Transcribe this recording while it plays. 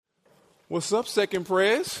What's up, Second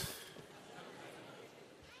Prayers?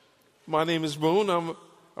 My name is Boone.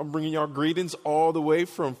 I'm bringing y'all greetings all the way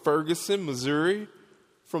from Ferguson, Missouri,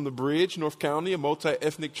 from the Bridge, North County, a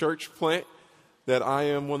multi-ethnic church plant that I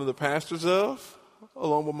am one of the pastors of,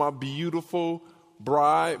 along with my beautiful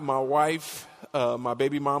bride, my wife, my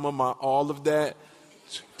baby mama, my all of that,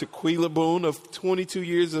 Tequila Boone, of 22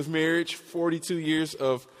 years of marriage, 42 years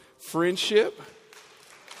of friendship.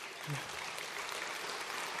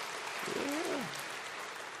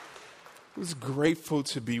 I was grateful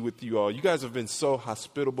to be with you all. You guys have been so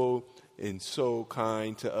hospitable and so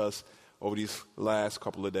kind to us over these last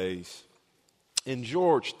couple of days. And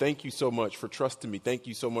George, thank you so much for trusting me. Thank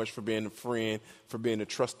you so much for being a friend, for being a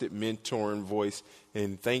trusted mentor and voice.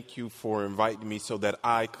 And thank you for inviting me so that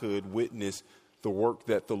I could witness the work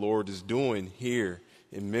that the Lord is doing here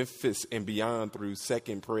in Memphis and beyond through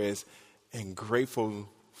Second Prayers. And grateful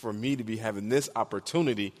for me to be having this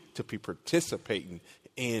opportunity to be participating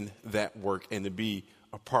in that work and to be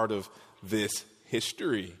a part of this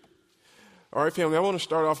history. All right, family, I want to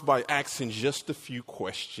start off by asking just a few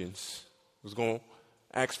questions. I was going to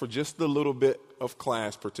ask for just a little bit of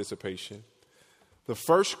class participation. The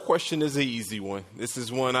first question is an easy one. This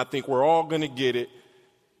is one I think we're all going to get it.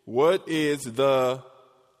 What is the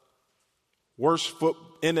worst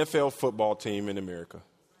NFL football team in America?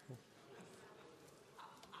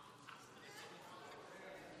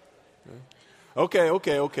 Okay.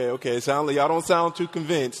 Y'all don't sound too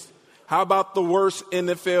convinced. How about the worst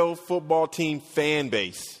NFL football team fan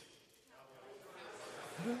base?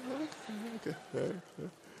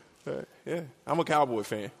 Yeah, I'm a Cowboy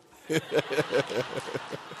fan.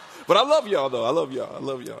 But I love y'all, though. I love y'all.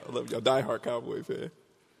 Diehard Cowboy fan.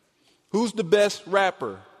 Who's the best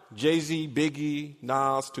rapper? Jay-Z, Biggie,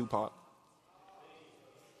 Nas, Tupac?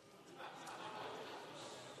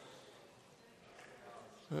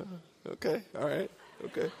 Okay, all right,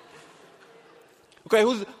 okay. Okay,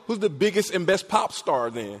 who's the biggest and best pop star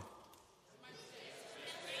then?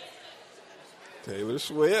 Taylor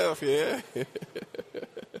Swift, yeah.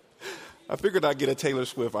 I figured I'd get a Taylor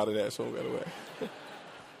Swift out of that song right away.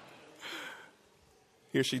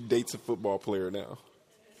 Here she dates a football player now.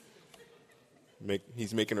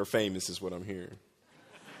 He's making her famous is what I'm hearing.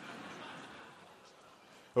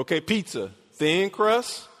 Okay, pizza, thin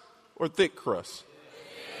crust or thick crust?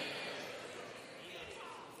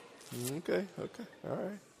 Okay, all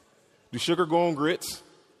right. Do sugar go on grits?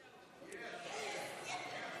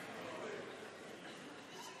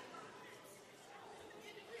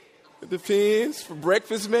 It depends. For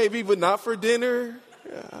breakfast maybe, but not for dinner.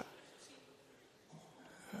 Yeah.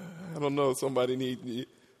 I don't know.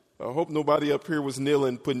 I hope nobody up here was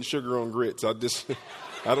kneeling putting sugar on grits.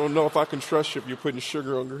 I don't know if I can trust you if you're putting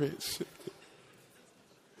sugar on grits.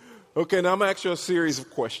 Okay, now I'm going to ask you a series of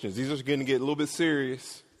questions. These are going to get a little bit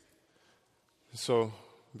serious. So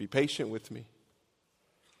be patient with me.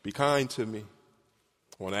 Be kind to me.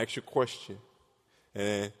 I want to ask you a question.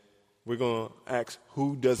 And we're going to ask,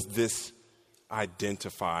 who does this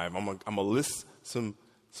identify? I'm going to list some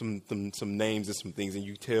names and some things, and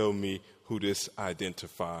you tell me who this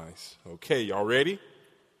identifies. Okay, y'all ready?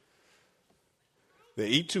 They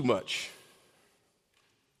eat too much.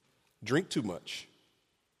 Drink too much.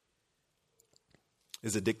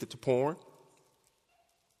 Is addicted to porn.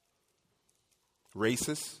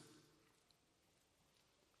 Racist.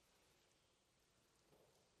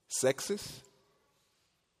 Sexist.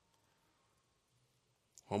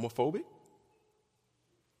 Homophobic.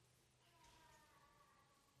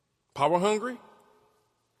 Power hungry.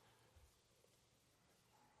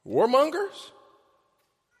 Warmongers.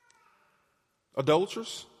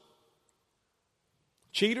 Adulterers.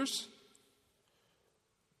 Cheaters.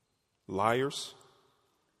 Liars.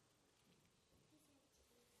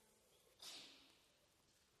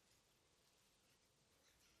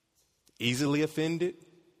 Easily offended,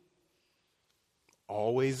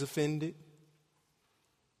 always offended,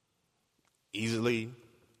 easily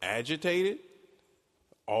agitated,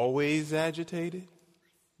 always agitated,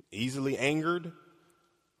 easily angered,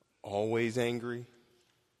 always angry,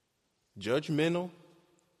 judgmental,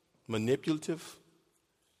 manipulative,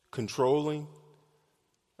 controlling,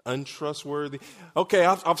 untrustworthy. Okay,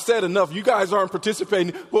 I've said enough. You guys aren't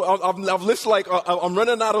participating. Well, I've listed I'm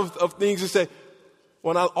running out of things to say.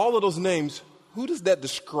 When all of those names, who does that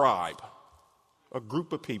describe? A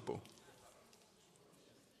group of people.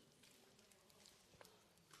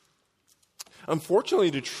 Unfortunately,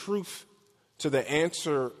 the truth to the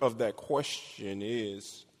answer of that question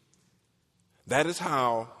is that is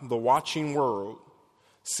how the watching world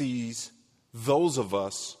sees those of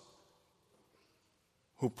us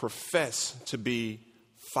who profess to be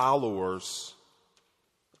followers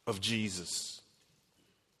of Jesus.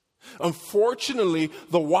 Unfortunately,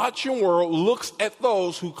 the watching world looks at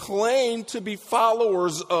those who claim to be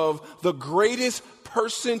followers of the greatest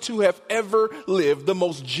person to have ever lived, the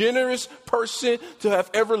most generous person to have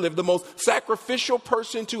ever lived, the most sacrificial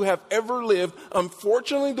person to have ever lived.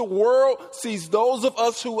 Unfortunately, the world sees those of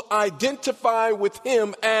us who identify with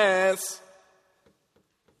him as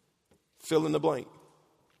fill in the blank.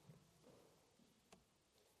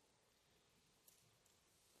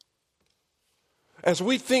 As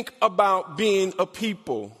we think about being a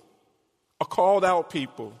people, a called out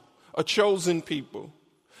people, a chosen people,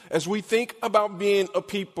 as we think about being a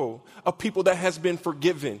people that has been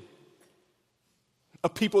forgiven, a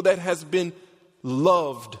people that has been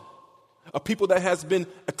loved, a people that has been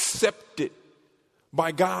accepted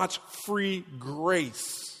by God's free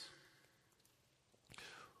grace,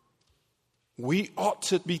 we ought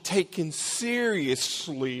to be taking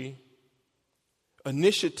seriously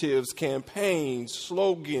initiatives, campaigns,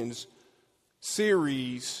 slogans,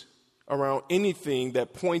 series around anything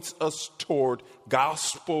that points us toward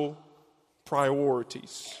gospel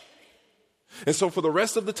priorities. And so for the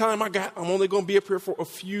rest of the time I'm only going to be up here for a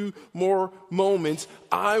few more moments.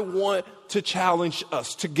 I want to challenge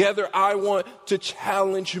us. Together, I want to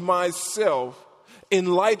challenge myself in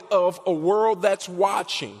light of a world that's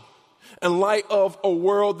watching, in light of a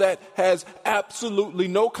world that has absolutely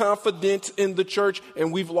no confidence in the church,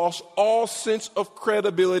 and we've lost all sense of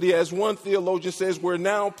credibility. As one theologian says, we're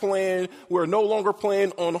no longer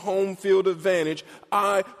playing on home field advantage.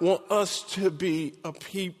 I want us to be a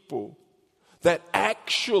people that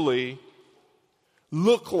actually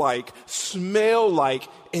look like, smell like,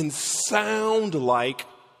 and sound like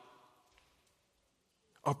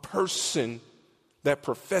a person that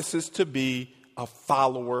professes to be a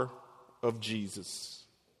follower of Jesus.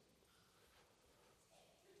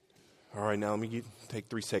 All right, now let me take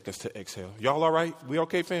 3 seconds to exhale. Y'all all right? We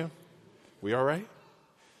okay, fam? We all right?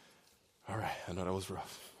 All right, I know that was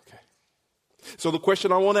rough. Okay. So the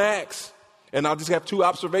question I want to ask, and I'll just have 2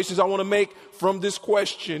 observations I want to make from this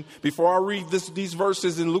question before I read these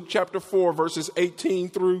verses in Luke chapter 4, verses 18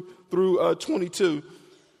 through 22.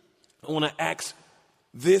 I want to ask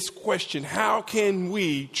this question: how can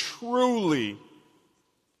we truly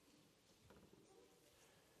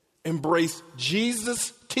embrace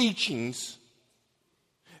Jesus' teachings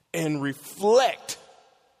and reflect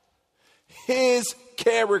his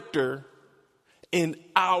character in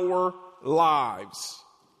our lives?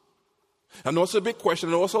 I know it's a big question.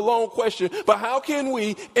 I know it's a long question. But how can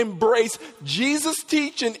we embrace Jesus'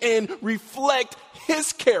 teaching and reflect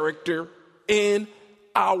his character in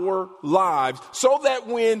our lives so that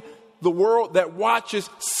when the world that watches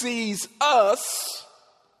sees us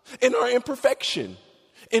in our imperfection,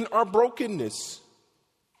 in our brokenness,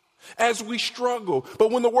 as we struggle,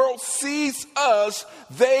 but when the world sees us,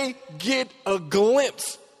 they get a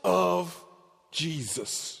glimpse of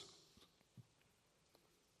Jesus.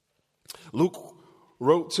 Luke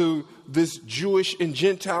wrote to this Jewish and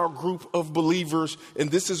Gentile group of believers, and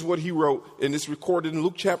this is what he wrote, and it's recorded in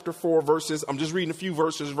Luke chapter 4, I'm just reading a few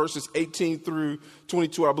verses 18 through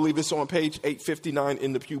 22. I believe it's on page 859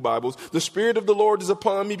 in the Pew Bibles. The Spirit of the Lord is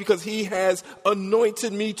upon me because he has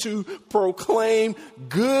anointed me to proclaim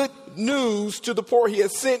good news to the poor. He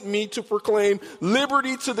has sent me to proclaim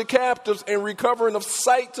liberty to the captives and recovering of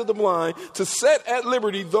sight to the blind, to set at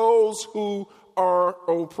liberty those who are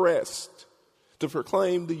oppressed, to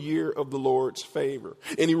proclaim the year of the Lord's favor.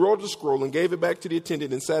 And he wrote a scroll and gave it back to the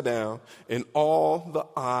attendant and sat down, and all the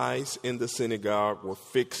eyes in the synagogue were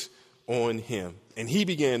fixed on him. And he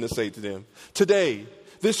began to say to them, "Today,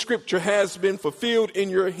 this scripture has been fulfilled in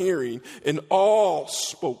your hearing." And all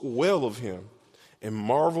spoke well of him and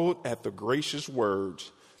marveled at the gracious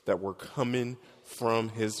words that were coming from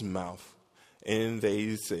his mouth. And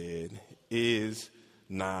they said, "Is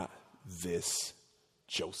not this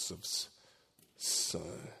Joseph's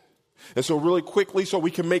son?" And so really quickly, so we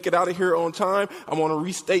can make it out of here on time, I want to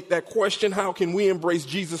restate that question. How can we embrace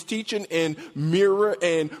Jesus' teaching and mirror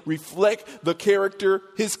and reflect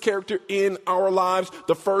his character in our lives?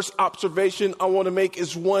 The first observation I want to make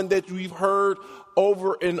is one that we've heard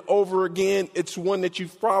over and over again. It's one that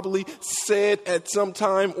you've probably said at some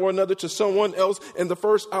time or another to someone else. And the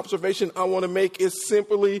first observation I want to make is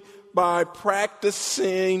simply by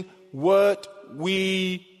practicing what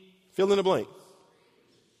we fill in the blank.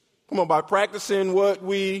 Come on, by practicing what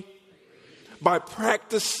we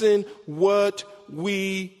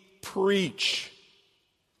preach.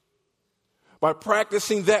 By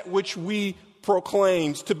practicing that which we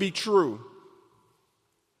proclaims to be true.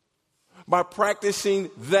 By practicing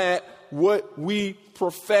that what we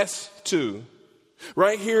profess to.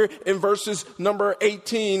 Right here in verses number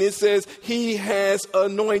 18, it says, he has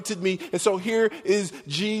anointed me. And so here is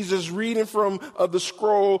Jesus reading from the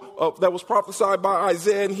scroll that was prophesied by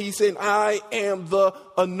Isaiah. And he said, I am the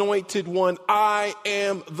anointed one. I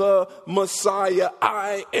am the Messiah.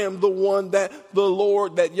 I am the one that the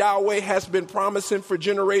Lord, that Yahweh has been promising for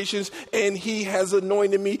generations. And he has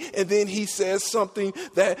anointed me. And then he says something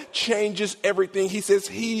that changes everything. He says,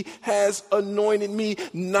 he has anointed me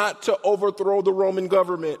not to overthrow the Roman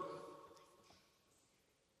government.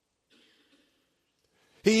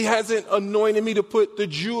 He hasn't anointed me to put the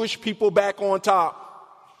Jewish people back on top.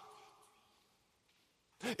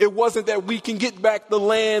 It wasn't that we can get back the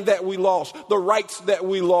land that we lost, the rights that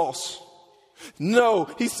we lost. No,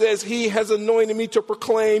 he says he has anointed me to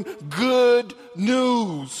proclaim good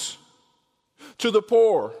news to the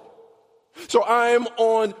poor. So I am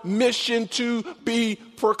on mission to be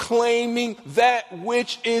proclaiming that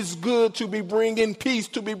which is good, to be bringing peace,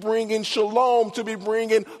 to be bringing shalom, to be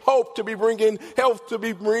bringing hope, to be bringing health, to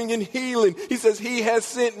be bringing healing. He says he has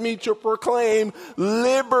sent me to proclaim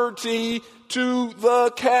liberty to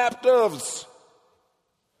the captives.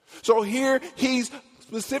 So here he's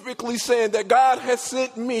specifically saying that God has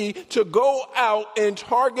sent me to go out and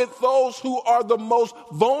target those who are the most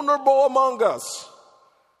vulnerable among us.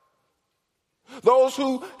 Those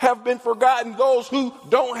who have been forgotten, those who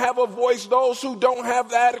don't have a voice, those who don't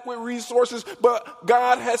have adequate resources. But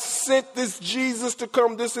God has sent this Jesus to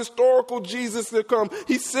come, this historical Jesus to come.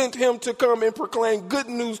 He sent him to come and proclaim good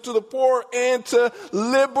news to the poor and to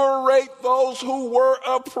liberate those who were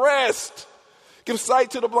oppressed. Give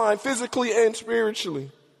sight to the blind, physically and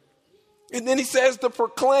spiritually. And then he says to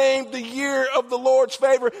proclaim the year of the Lord's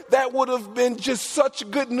favor. That would have been just such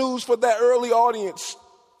good news for that early audience.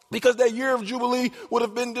 Because that year of Jubilee would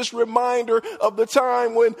have been this reminder of the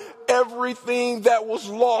time when everything that was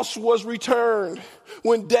lost was returned,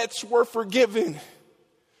 when debts were forgiven,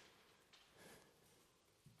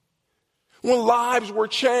 when lives were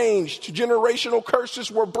changed, generational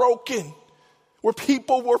curses were broken, where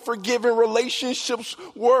people were forgiven, relationships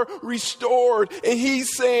were restored. And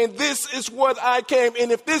he's saying, this is what I came.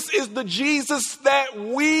 And if this is the Jesus that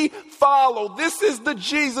we follow, this is the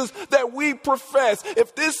Jesus that we profess,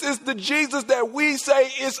 if this is the Jesus that we say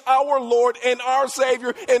is our Lord and our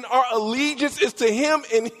Savior, and our allegiance is to him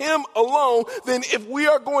and him alone, then if we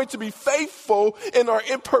are going to be faithful in our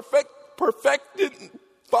perfected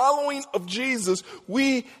following of Jesus,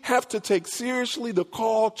 we have to take seriously the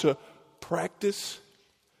call to practice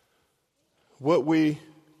what we.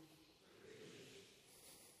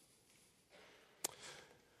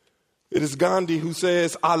 It is Gandhi who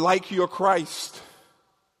says, I like your Christ,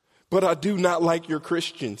 but I do not like your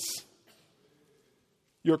Christians.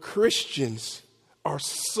 Your Christians are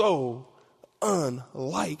so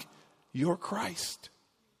unlike your Christ.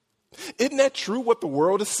 Isn't that true what the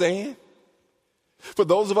world is saying? For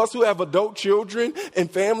those of us who have adult children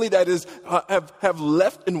and family that is have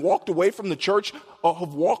left and walked away from the church or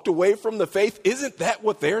have walked away from the faith, isn't that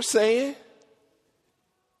what they're saying?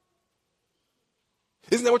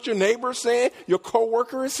 Isn't that what your neighbor is saying? Your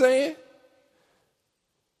coworker is saying?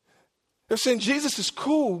 They're saying Jesus is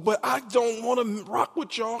cool, but I don't want to rock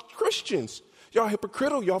with y'all Christians. Y'all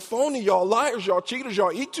hypocritical, y'all phony, y'all liars, y'all cheaters,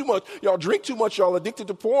 y'all eat too much, y'all drink too much, y'all addicted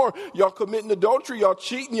to porn, y'all committing adultery, y'all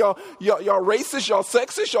cheating, y'all racist, y'all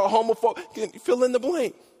sexist, y'all homophobic. Fill in the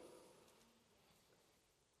blank.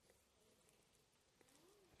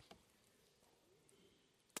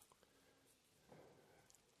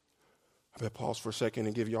 I better pause for a second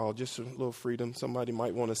and give y'all just a little freedom. Somebody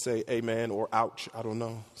might want to say amen or ouch. I don't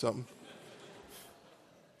know, something.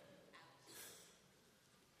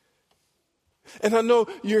 And I know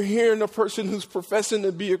you're hearing a person who's professing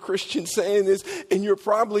to be a Christian saying this, and you're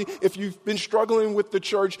probably, if you've been struggling with the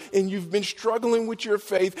church and you've been struggling with your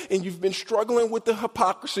faith and you've been struggling with the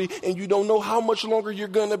hypocrisy and you don't know how much longer you're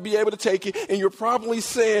going to be able to take it, and you're probably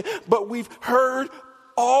saying, but we've heard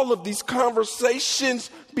all of these conversations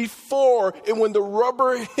before, and when the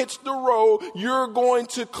rubber hits the road, you're going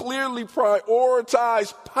to clearly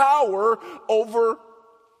prioritize power over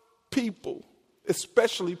people,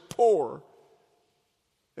 especially poor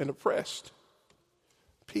and oppressed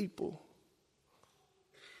people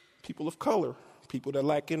of color, people that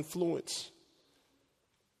lack influence,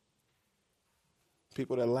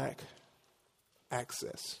 people that lack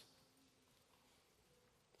access.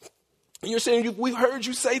 And you're saying, we've heard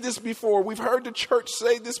you say this before. We've heard the church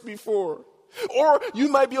say this before. Or you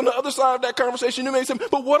might be on the other side of that conversation. You may say,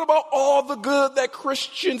 but what about all the good that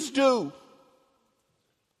Christians do?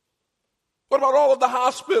 What about all of the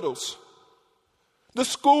hospitals? The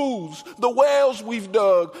schools, the wells we've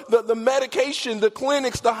dug, the medication, the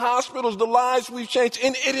clinics, the hospitals, the lives we've changed.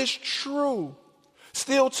 And it is true.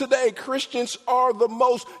 Still today, Christians are the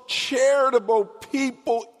most charitable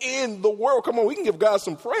people in the world. Come on, we can give God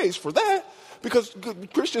some praise for that, because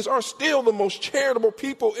Christians are still the most charitable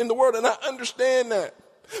people in the world, and I understand that.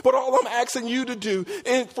 But all I'm asking you to do,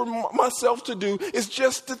 and for myself to do, is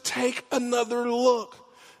just to take another look.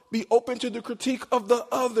 Be open to the critique of the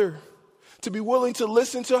other. To be willing to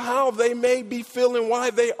listen to how they may be feeling, why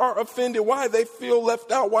they are offended, why they feel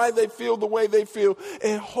left out, why they feel the way they feel.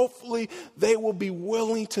 And hopefully they will be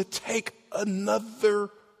willing to take another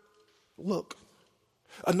look.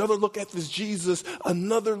 Another look at this Jesus,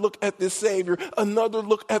 another look at this Savior, another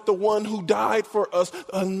look at the one who died for us,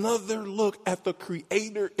 another look at the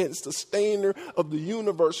creator and sustainer of the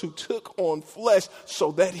universe who took on flesh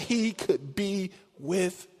so that he could be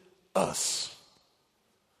with us.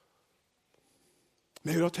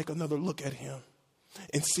 Maybe they'll take another look at him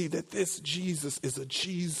and see that this Jesus is a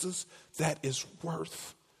Jesus that is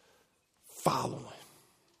worth following.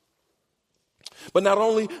 But not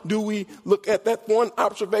only do we look at that one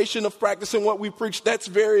observation of practicing what we preach, that's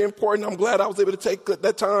very important. I'm glad I was able to take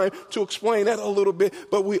that time to explain that a little bit.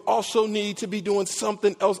 But we also need to be doing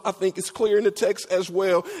something else. I think it's clear in the text as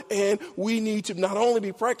well. And we need to not only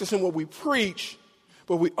be practicing what we preach,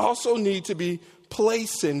 but we also need to be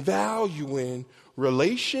placing, valuing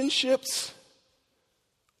relationships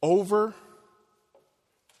over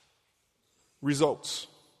results.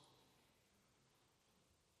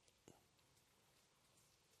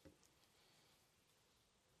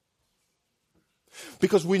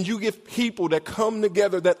 Because when you get people that come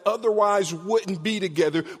together that otherwise wouldn't be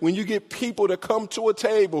together, when you get people that come to a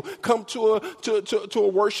table, come to a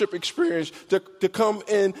worship experience, to come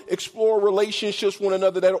and explore relationships with one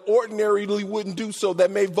another that ordinarily wouldn't do so, that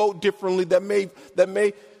may vote differently, that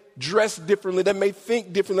may dress differently, that may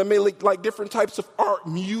think differently, that may like different types of art,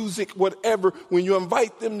 music, whatever. When you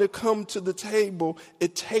invite them to come to the table,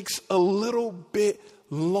 it takes a little bit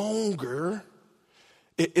longer.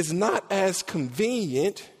 It is not as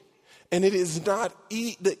convenient, and it is not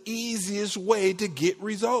the easiest way to get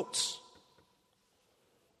results.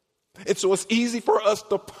 And so it's easy for us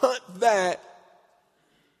to punt that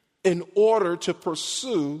in order to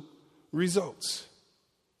pursue results.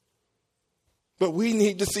 But we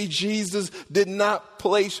need to see Jesus did not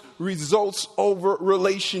place results over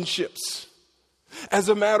relationships. As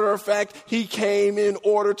a matter of fact, he came in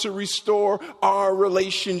order to restore our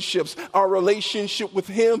relationships, our relationship with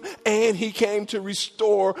him, and he came to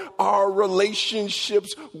restore our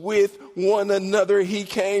relationships with one another. He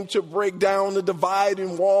came to break down the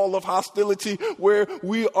dividing wall of hostility where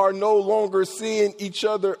we are no longer seeing each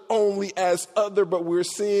other only as other, but we're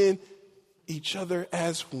seeing each other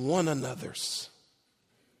as one another's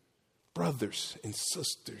brothers and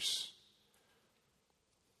sisters.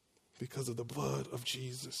 Because of the blood of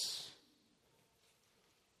Jesus.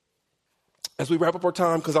 As we wrap up our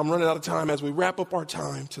time, because I'm running out of time, as we wrap up our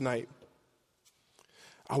time tonight,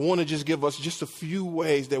 I want to just give us just a few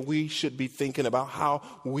ways that we should be thinking about how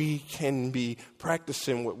we can be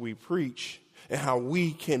practicing what we preach and how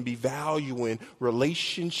we can be valuing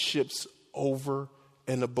relationships over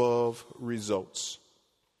and above results.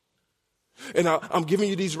 And I'm giving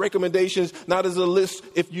you these recommendations, not as a list.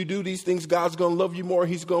 If you do these things, God's going to love you more.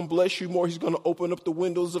 He's going to bless you more. He's going to open up the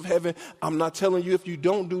windows of heaven. I'm not telling you if you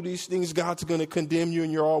don't do these things, God's going to condemn you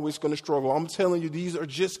and you're always going to struggle. I'm telling you these are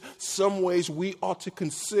just some ways we ought to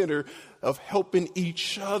consider of helping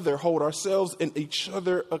each other, hold ourselves and each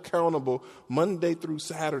other accountable Monday through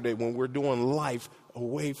Saturday when we're doing life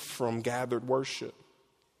away from gathered worship,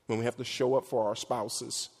 when we have to show up for our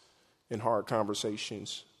spouses in hard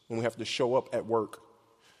conversations, when we have to show up at work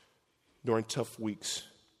during tough weeks,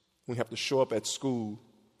 when we have to show up at school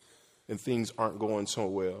and things aren't going so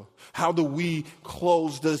well. How do we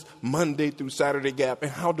close this Monday through Saturday gap?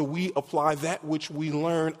 And how do we apply that which we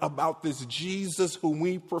learn about this Jesus whom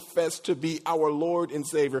we profess to be our Lord and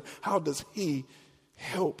Savior? How does he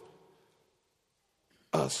help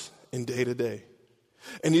us in day to day?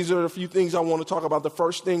 And these are a few things I want to talk about. The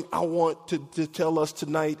first thing I want to tell us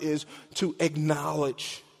tonight is to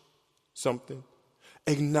acknowledge something.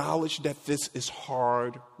 Acknowledge that this is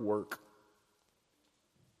hard work.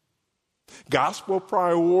 Gospel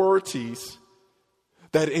priorities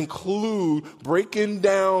that include breaking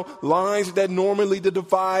down lines that normally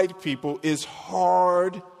divide people is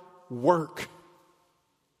hard work.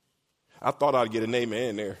 I thought I'd get an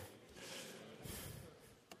amen there.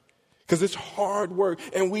 Because it's hard work,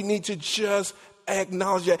 and we need to just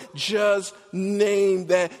acknowledge that. Just name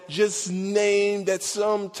that. Just name that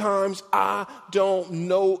sometimes I don't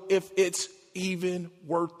know if it's even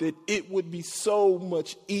worth it. It would be so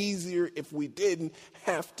much easier if we didn't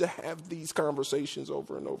have to have these conversations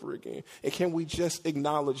over and over again. And can we just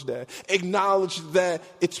acknowledge that? Acknowledge that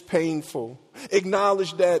it's painful.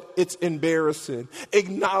 Acknowledge that it's embarrassing.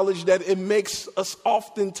 Acknowledge that it makes us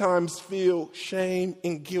oftentimes feel shame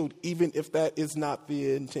and guilt, even if that is not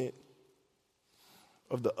the intent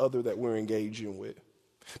of the other that we're engaging with.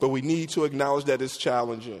 But we need to acknowledge that it's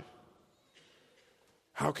challenging.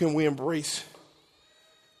 How can we embrace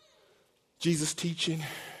Jesus' teaching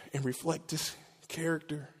and reflect his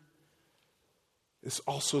character? It's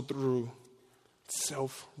also through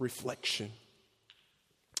self-reflection.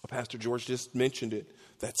 Pastor George just mentioned it,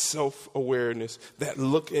 that self-awareness, that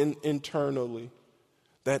looking internally,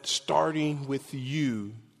 that starting with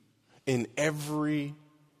you in every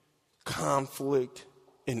conflict,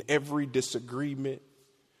 in every disagreement,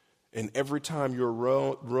 and every time you're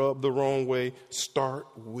rubbed the wrong way, start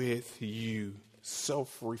with you.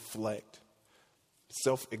 Self-reflect,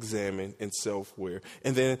 self-examine, and self-aware.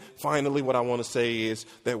 And then finally, what I want to say is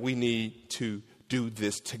that we need to do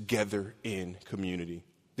this together in community.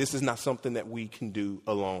 This is not something that we can do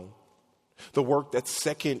alone. The work that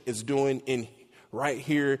Second is doing right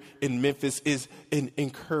here in Memphis is an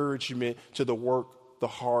encouragement to the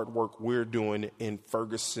hard work we're doing in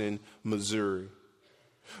Ferguson, Missouri.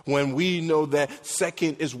 When we know that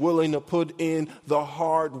Second is willing to put in the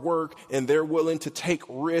hard work and they're willing to take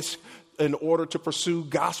risk in order to pursue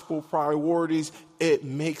gospel priorities, it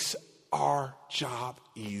makes our job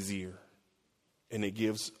easier. And it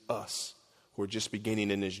gives us, who are just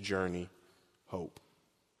beginning in this journey, hope.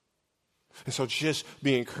 And so just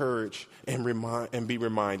be encouraged and be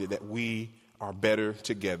reminded that we are better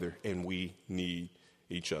together and we need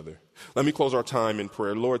each other. Let me close our time in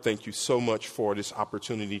prayer. Lord, thank you so much for this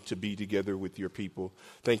opportunity to be together with your people.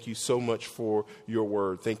 Thank you so much for your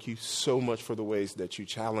word. Thank you so much for the ways that you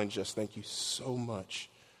challenge us. Thank you so much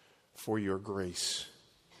for your grace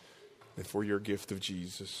and for your gift of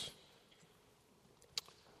Jesus,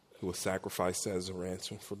 who was sacrificed as a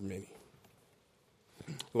ransom for many.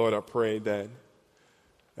 Lord, I pray that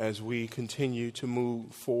as we continue to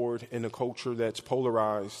move forward in a culture that's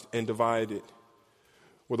polarized and divided,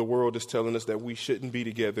 where the world is telling us that we shouldn't be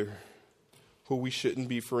together, who we shouldn't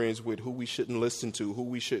be friends with, who we shouldn't listen to, who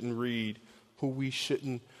we shouldn't read, who we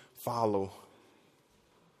shouldn't follow.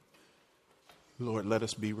 Lord, let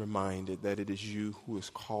us be reminded that it is you who is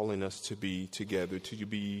calling us to be together, to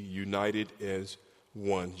be united as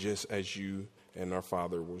one, just as you and our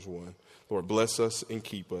Father was one. Lord, bless us and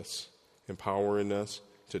keep us, empowering us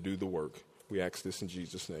to do the work. We ask this in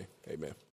Jesus' name. Amen.